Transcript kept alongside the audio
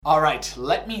Alright,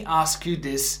 let me ask you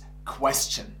this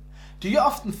question. Do you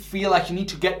often feel like you need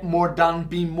to get more done,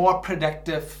 be more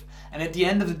productive, and at the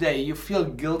end of the day you feel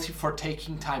guilty for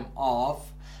taking time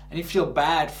off and you feel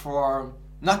bad for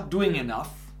not doing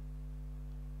enough?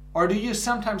 Or do you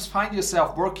sometimes find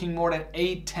yourself working more than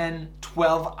 8, 10,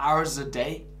 12 hours a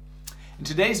day? In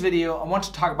today's video, I want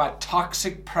to talk about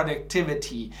toxic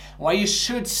productivity, why you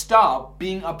should stop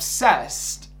being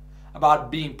obsessed about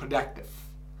being productive.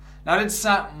 Now this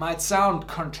might sound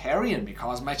contrarian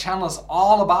because my channel is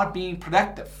all about being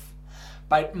productive.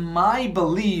 But my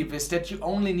belief is that you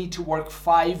only need to work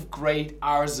 5 great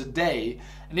hours a day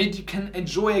and that you can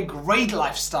enjoy a great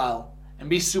lifestyle and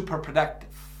be super productive.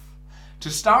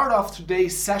 To start off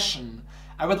today's session,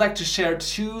 I would like to share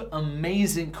 2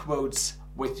 amazing quotes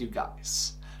with you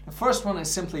guys. The first one is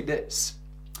simply this: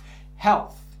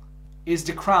 health is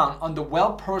the crown on the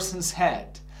well person's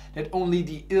head that only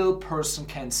the ill person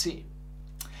can see.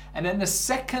 And then the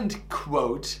second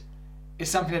quote is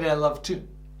something that I love too.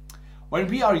 When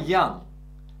we are young,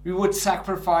 we would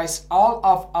sacrifice all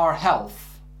of our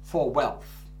health for wealth.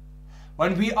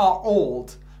 When we are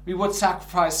old, we would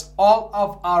sacrifice all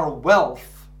of our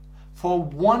wealth for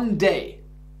one day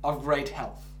of great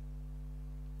health.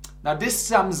 Now this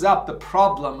sums up the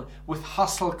problem with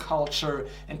hustle culture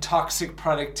and toxic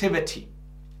productivity.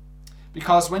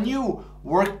 Because when you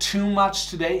work too much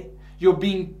today, you're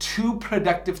being too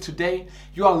productive today,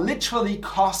 you are literally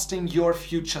costing your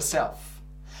future self.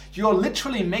 You are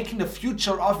literally making the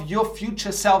future of your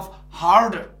future self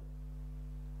harder.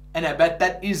 And I bet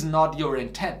that is not your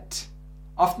intent.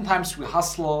 Oftentimes we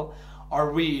hustle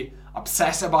or we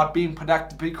obsess about being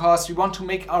productive because we want to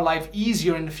make our life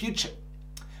easier in the future.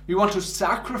 We want to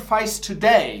sacrifice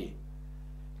today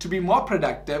to be more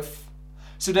productive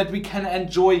so that we can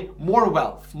enjoy more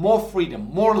wealth, more freedom,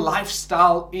 more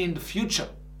lifestyle in the future.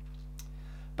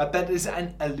 But that is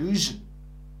an illusion.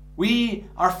 We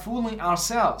are fooling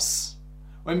ourselves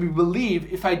when we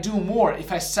believe if I do more,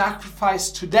 if I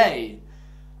sacrifice today,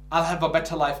 I'll have a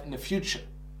better life in the future.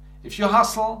 If you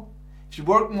hustle, if you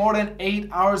work more than 8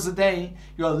 hours a day,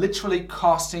 you are literally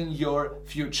costing your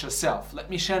future self.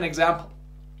 Let me share an example.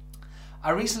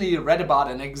 I recently read about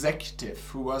an executive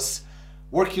who was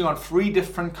working on 3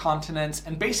 different continents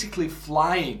and basically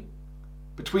flying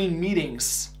between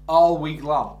meetings all week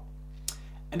long.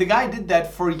 And the guy did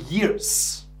that for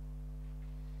years.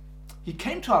 He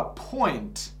came to a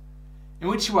point in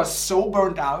which he was so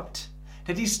burnt out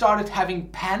that he started having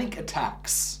panic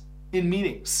attacks in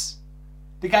meetings.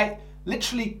 The guy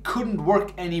literally couldn't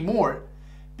work anymore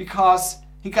because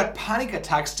he got panic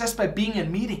attacks just by being in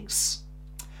meetings.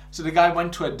 So the guy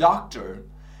went to a doctor,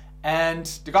 and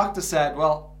the doctor said,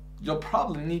 well, you'll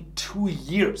probably need 2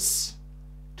 years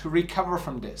to recover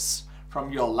from this,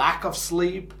 from your lack of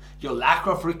sleep, your lack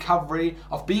of recovery,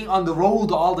 of being on the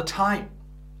road all the time.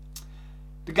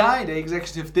 The guy, the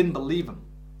executive, didn't believe him.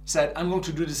 He said, I'm going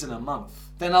to do this in a month.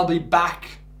 Then I'll be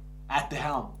back at the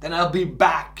helm. Then I'll be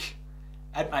back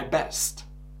at my best.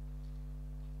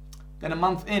 Then a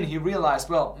month in, he realized,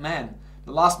 well, man,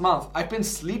 the last month I've been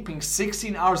sleeping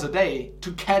 16 hours a day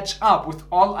to catch up with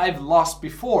all I've lost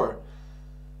before.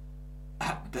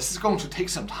 This is going to take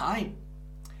some time.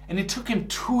 And it took him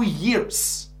 2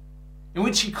 years in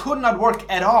which he could not work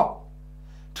at all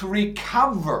to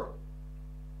recover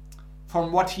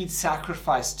from what he'd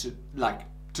sacrificed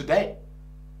today,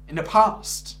 in the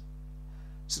past.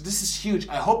 So this is huge.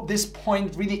 I hope this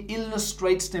point really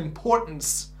illustrates the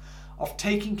importance of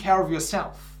taking care of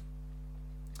yourself,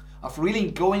 of really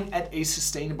going at a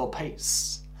sustainable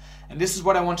pace. And this is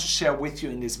what I want to share with you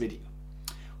in this video.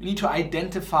 We need to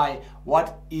identify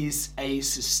what is a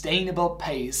sustainable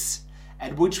pace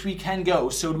at which we can go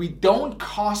so we don't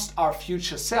cost our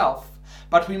future self,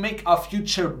 but we make our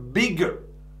future bigger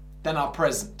than our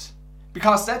present.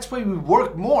 Because that's why we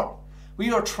work more.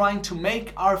 We are trying to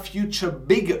make our future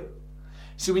bigger.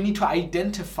 So we need to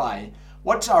identify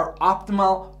what's our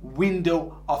optimal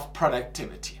window of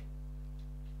productivity.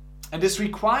 And this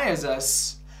requires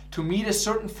us to meet a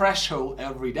certain threshold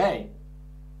every day.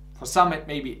 For some it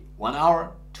may be 1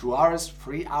 hour, 2 hours,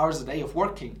 3 hours a day of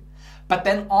working. But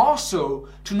then also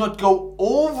to not go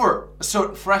over a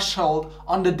certain threshold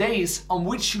on the days on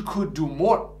which you could do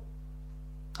more.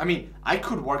 I mean, I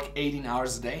could work 18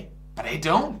 hours a day, but I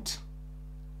don't.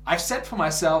 I've set for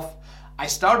myself, I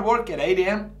start work at 8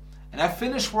 a.m. and I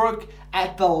finish work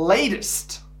at the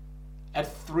latest at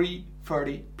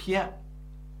 3:30 p.m.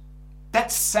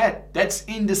 That's set. That's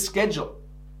in the schedule.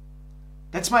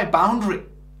 That's my boundary.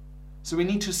 So we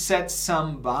need to set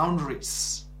some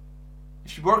boundaries.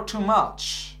 If you work too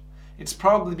much, it's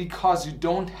probably because you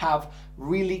don't have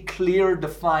really clear,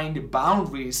 defined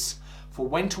boundaries for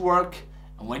when to work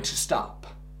and when to stop.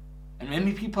 And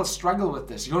many people struggle with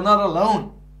this. You're not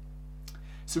alone.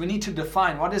 So we need to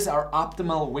define what is our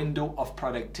optimal window of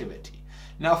productivity.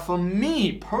 Now for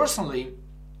me personally,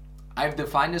 I've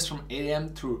defined this from 8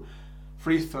 a.m. to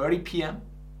 3:30 p.m.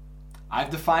 I've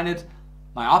defined it,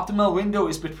 my optimal window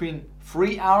is between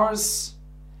 3 hours,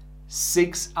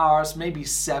 6 hours, maybe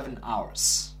 7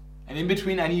 hours. And in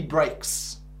between I need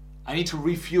breaks. I need to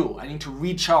refuel, I need to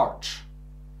recharge.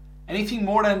 Anything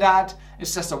more than that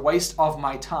is just a waste of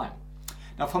my time.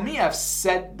 Now for me, I've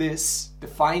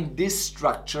defined this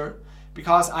structure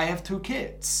because I have 2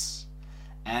 kids.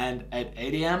 And at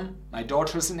 8 a.m., my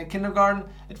daughter's in the kindergarten.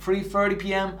 At 3:30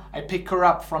 p.m., I pick her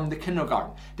up from the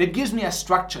kindergarten. That gives me a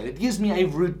structure, that gives me a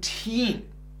routine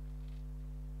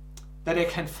that I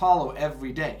can follow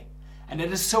every day. And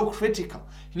that is so critical.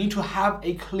 You need to have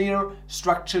a clear,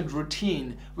 structured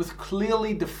routine with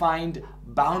clearly defined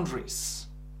boundaries.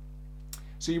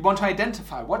 So you want to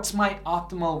identify, what's my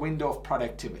optimal window of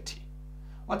productivity?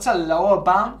 What's a lower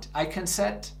bound I can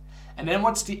set? And then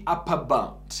what's the upper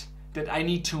bound that I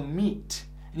need to meet?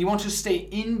 And you want to stay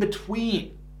in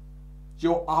between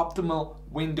your optimal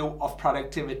window of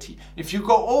productivity. If you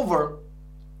go over,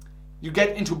 you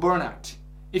get into burnout.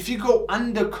 If you go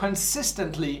under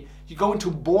consistently, you go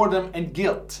into boredom and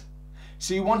guilt.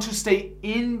 So you want to stay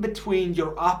in between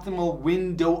your optimal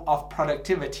window of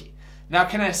productivity. Now,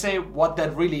 can I say what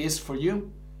that really is for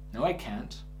you? No, I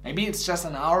can't. Maybe it's just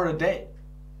an hour a day.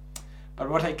 But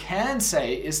what I can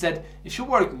say is that if you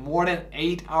work more than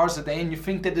 8 hours a day and you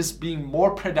think that is being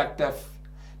more productive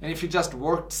than if you just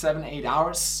worked 7-8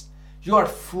 hours, you are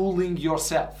fooling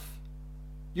yourself.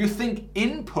 You think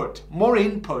more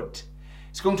input,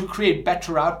 is going to create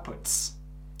better outputs.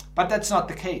 But that's not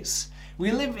the case.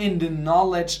 We live in the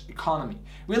knowledge economy.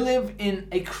 We live in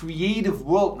a creative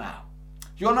world now.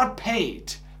 You're not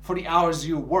paid for the hours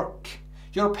you work.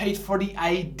 You're paid for the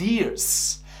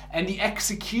ideas and the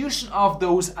execution of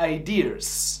those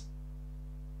ideas.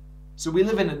 So we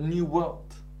live in a new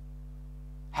world.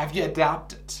 Have you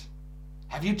adapted?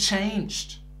 Have you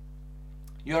changed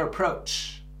your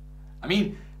approach? I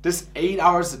mean, this 8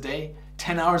 hours a day,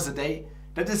 10 hours a day,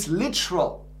 that is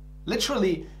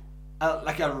literally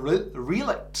like a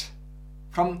relic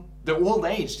from the old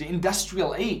age, the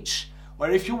industrial age,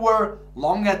 where if you were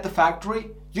long at the factory,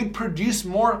 you'd produce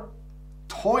more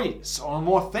toys or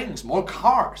more things, more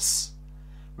cars.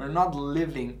 We're not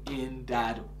living in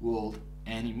that world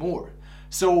anymore.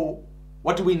 So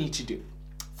what do we need to do?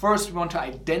 First, we want to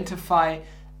identify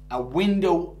a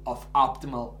window of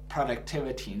optimal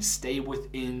productivity and stay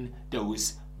within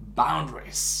those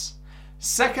boundaries.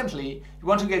 Secondly, you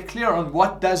want to get clear on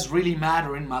what does really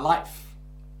matter in my life.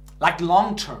 Like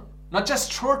long term, not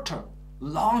just short term,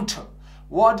 long term.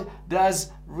 What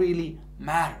does really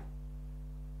matter?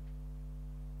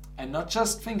 And not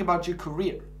just think about your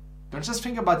career. Don't just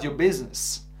think about your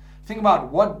business. Think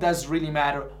about what does really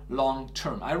matter long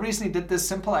term. I recently did this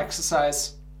simple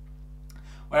exercise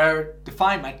where I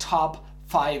defined my top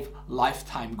 5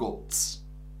 lifetime goals.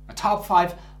 My top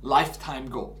 5 lifetime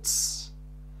goals.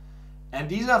 And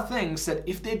these are things that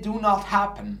if they do not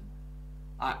happen,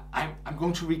 I'm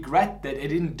going to regret that I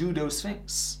didn't do those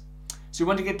things. So you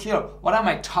want to get clear, what are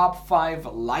my top 5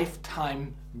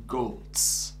 lifetime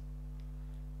goals?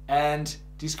 And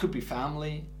these could be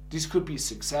family, these could be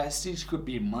success, these could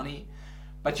be money.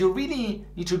 But you really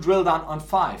need to drill down on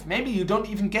 5. Maybe you don't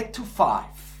even get to 5.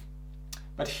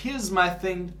 But here's my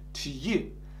thing to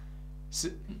you. So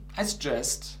I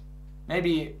suggest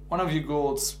maybe one of your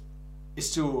goals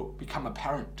is to become a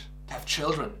parent, to have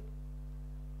children.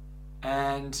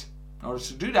 And in order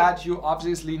to do that, you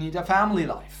obviously need a family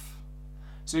life.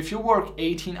 So if you work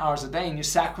 18 hours a day and you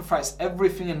sacrifice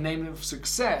everything in the name of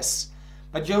success,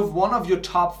 but you have one of your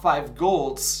top 5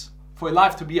 goals for your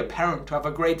life to be a parent, to have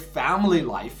a great family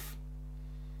life,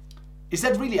 is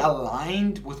that really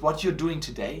aligned with what you're doing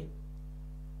today?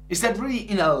 Is that really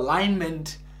in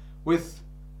alignment with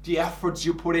the efforts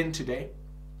you put in today?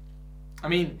 I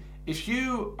mean, if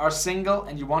you are single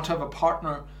and you want to have a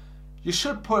partner, you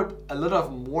should put a little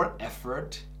more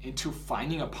effort into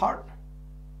finding a partner.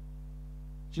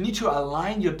 You need to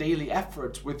align your daily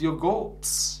efforts with your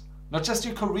goals. Not just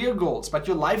your career goals, but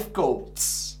your life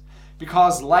goals.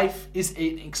 Because life is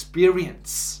an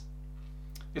experience.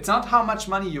 It's not how much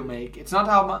money you make. It's not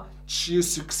how much you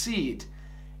succeed.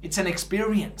 It's an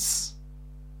experience.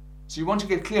 So you want to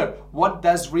get clear, what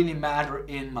does really matter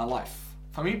in my life?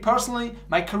 For me personally,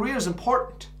 my career is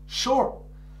important, sure.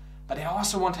 But I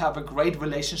also want to have a great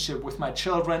relationship with my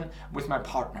children, with my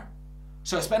partner.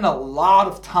 So I spend a lot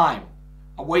of time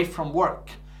away from work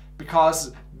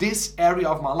because this area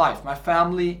of my life, my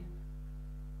family,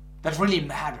 that really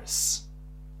matters.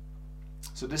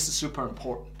 So this is super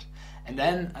important. And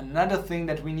then another thing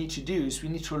that we need to do is we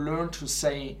need to learn to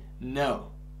say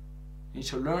no. We need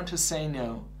to learn to say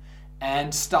no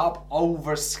and stop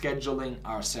overscheduling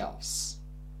ourselves.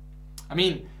 I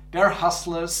mean, there are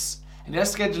hustlers and they're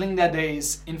scheduling their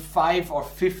days in 5 or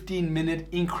 15 minute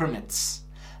increments.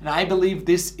 And I believe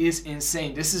this is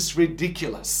insane. This is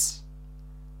ridiculous.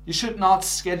 You should not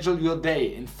schedule your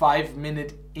day in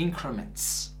 5-minute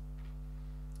increments.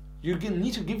 You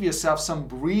need to give yourself some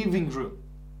breathing room.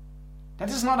 That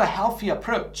is not a healthy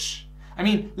approach. I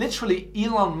mean, literally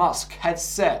Elon Musk has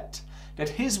said that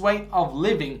his way of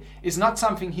living is not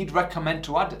something he'd recommend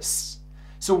to others.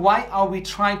 So why are we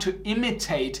trying to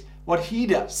imitate what he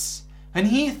does when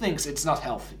he thinks it's not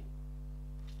healthy?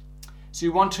 So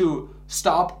you want to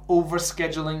stop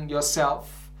overscheduling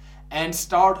yourself and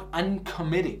start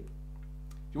uncommitting.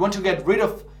 You want to get rid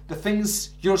of the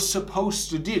things you're supposed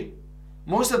to do.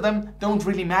 Most of them don't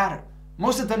really matter.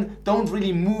 Most of them don't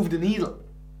really move the needle.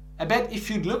 I bet if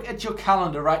you look at your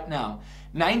calendar right now,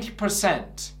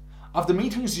 90% of the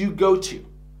meetings you go to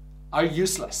are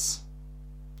useless.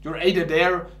 You're either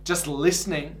there just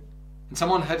listening and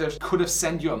someone could have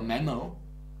sent you a memo,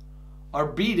 or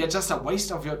B, they're just a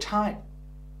waste of your time.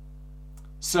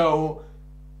 So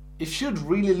if you'd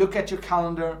really look at your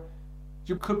calendar,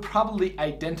 you could probably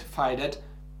identify that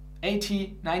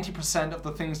 80-90% of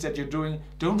the things that you're doing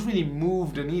don't really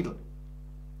move the needle.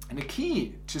 And the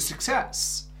key to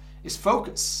success is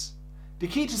focus. The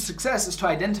key to success is to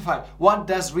identify what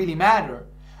does really matter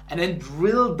and then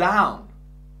drill down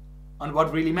on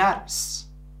what really matters.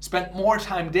 Spend more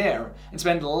time there and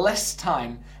spend less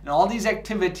time in all these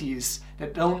activities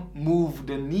that don't move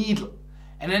the needle.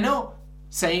 And I know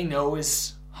saying no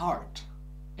is hard.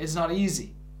 It's not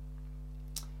easy.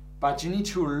 But you need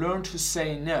to learn to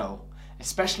say no,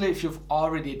 especially if you've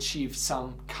already achieved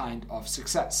some kind of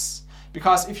success.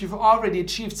 Because if you've already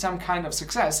achieved some kind of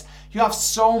success, you have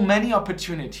so many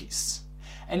opportunities.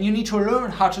 And you need to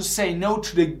learn how to say no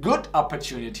to the good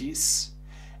opportunities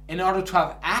in order to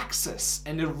have access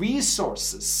and the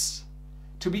resources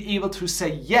to be able to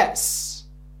say yes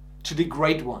to the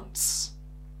great ones.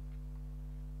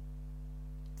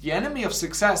 The enemy of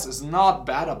success is not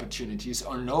bad opportunities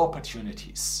or no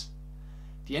opportunities.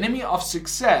 The enemy of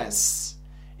success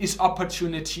is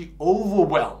opportunity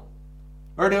overwhelm,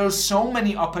 where there are so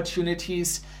many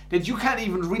opportunities that you can't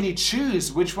even really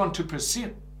choose which one to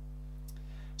pursue.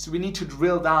 So we need to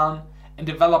drill down and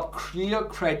develop clear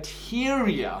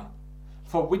criteria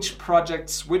for which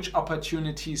projects, which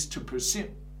opportunities to pursue.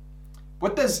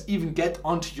 What does even get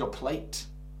onto your plate?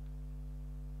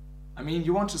 I mean,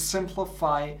 you want to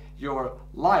simplify your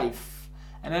life,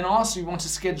 and then also you want to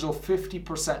schedule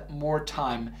 50% more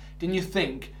time than you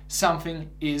think something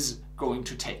is going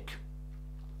to take.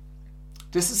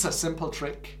 This is a simple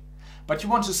trick, but you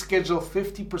want to schedule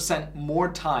 50%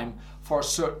 more time for a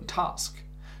certain task.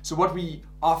 So what we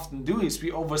often do is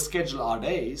we overschedule our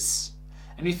days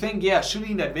and we think, yeah,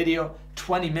 shooting that video,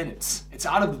 20 minutes, it's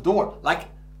out of the door. Like,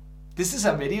 this is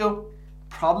a video,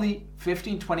 probably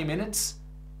 15-20 minutes.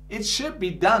 It should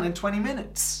be done in 20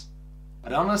 minutes.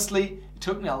 But honestly, it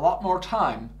took me a lot more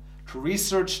time to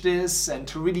research this and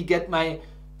to really get my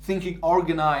thinking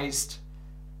organized.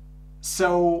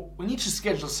 So we need to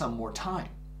schedule some more time.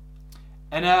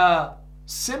 And a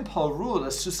simple rule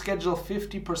is to schedule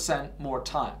 50% more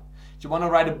time. You want to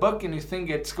write a book and you think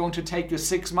it's going to take you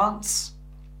 6 months?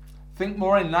 Think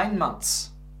more in 9 months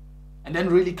and then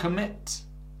really commit.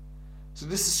 So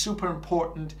this is super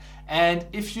important. And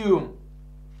if you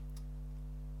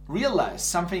realize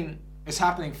something is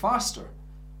happening faster,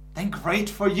 then great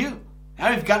for you. Now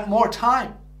you've got more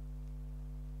time.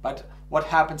 But what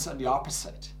happens on the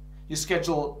opposite? You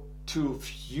schedule too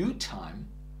few time,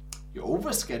 you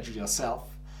overschedule yourself.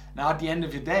 Now at the end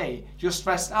of your day, you're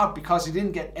stressed out because you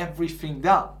didn't get everything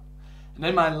done. And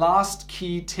then my last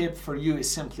key tip for you is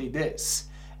simply this.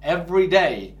 Every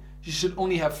day, you should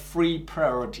only have 3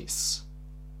 priorities.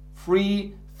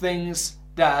 3 things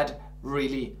that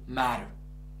really matter.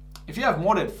 If you have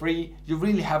more than 3, you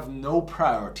really have no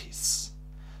priorities.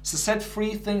 So set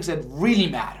 3 things that really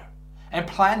matter and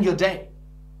plan your day.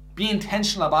 Be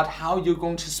intentional about how you're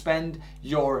going to spend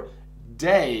your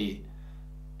day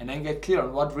and then get clear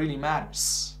on what really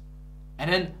matters.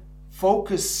 And then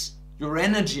focus your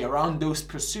energy around those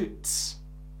pursuits.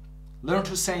 Learn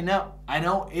to say no. I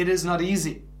know it is not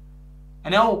easy. I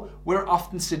know we're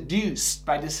often seduced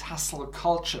by this hustle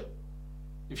culture.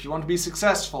 If you want to be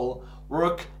successful,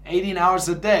 work 18 hours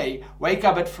a day, wake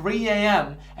up at 3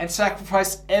 a.m. and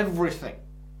sacrifice everything.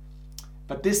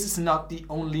 But this is not the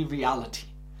only reality.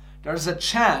 There is a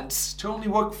chance to only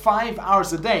work 5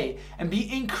 hours a day and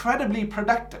be incredibly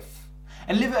productive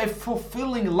and live a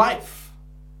fulfilling life.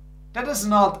 That is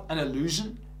not an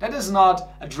illusion. That is not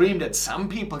a dream that some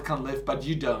people can live, but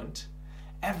you don't.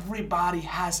 Everybody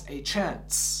has a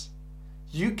chance.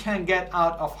 You can get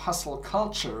out of hustle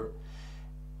culture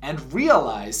and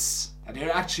realize that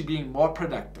you're actually being more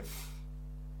productive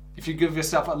if you give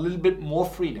yourself a little bit more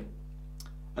freedom,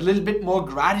 a little bit more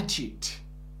gratitude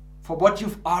for what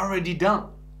you've already done.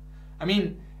 I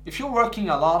mean, if you're working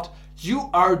a lot, you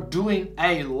are doing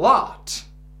a lot.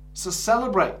 So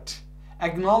celebrate.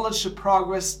 Acknowledge the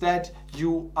progress that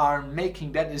you are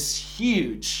making. That is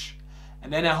huge.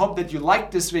 And then I hope that you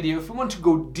like this video. If you want to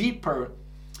go deeper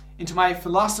into my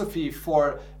philosophy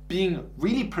for being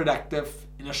really productive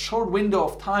in a short window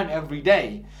of time every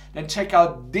day, then check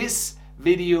out this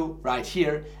video right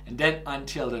here. And then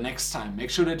until the next time, make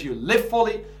sure that you live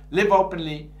fully, live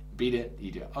openly, be the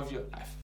leader of your life.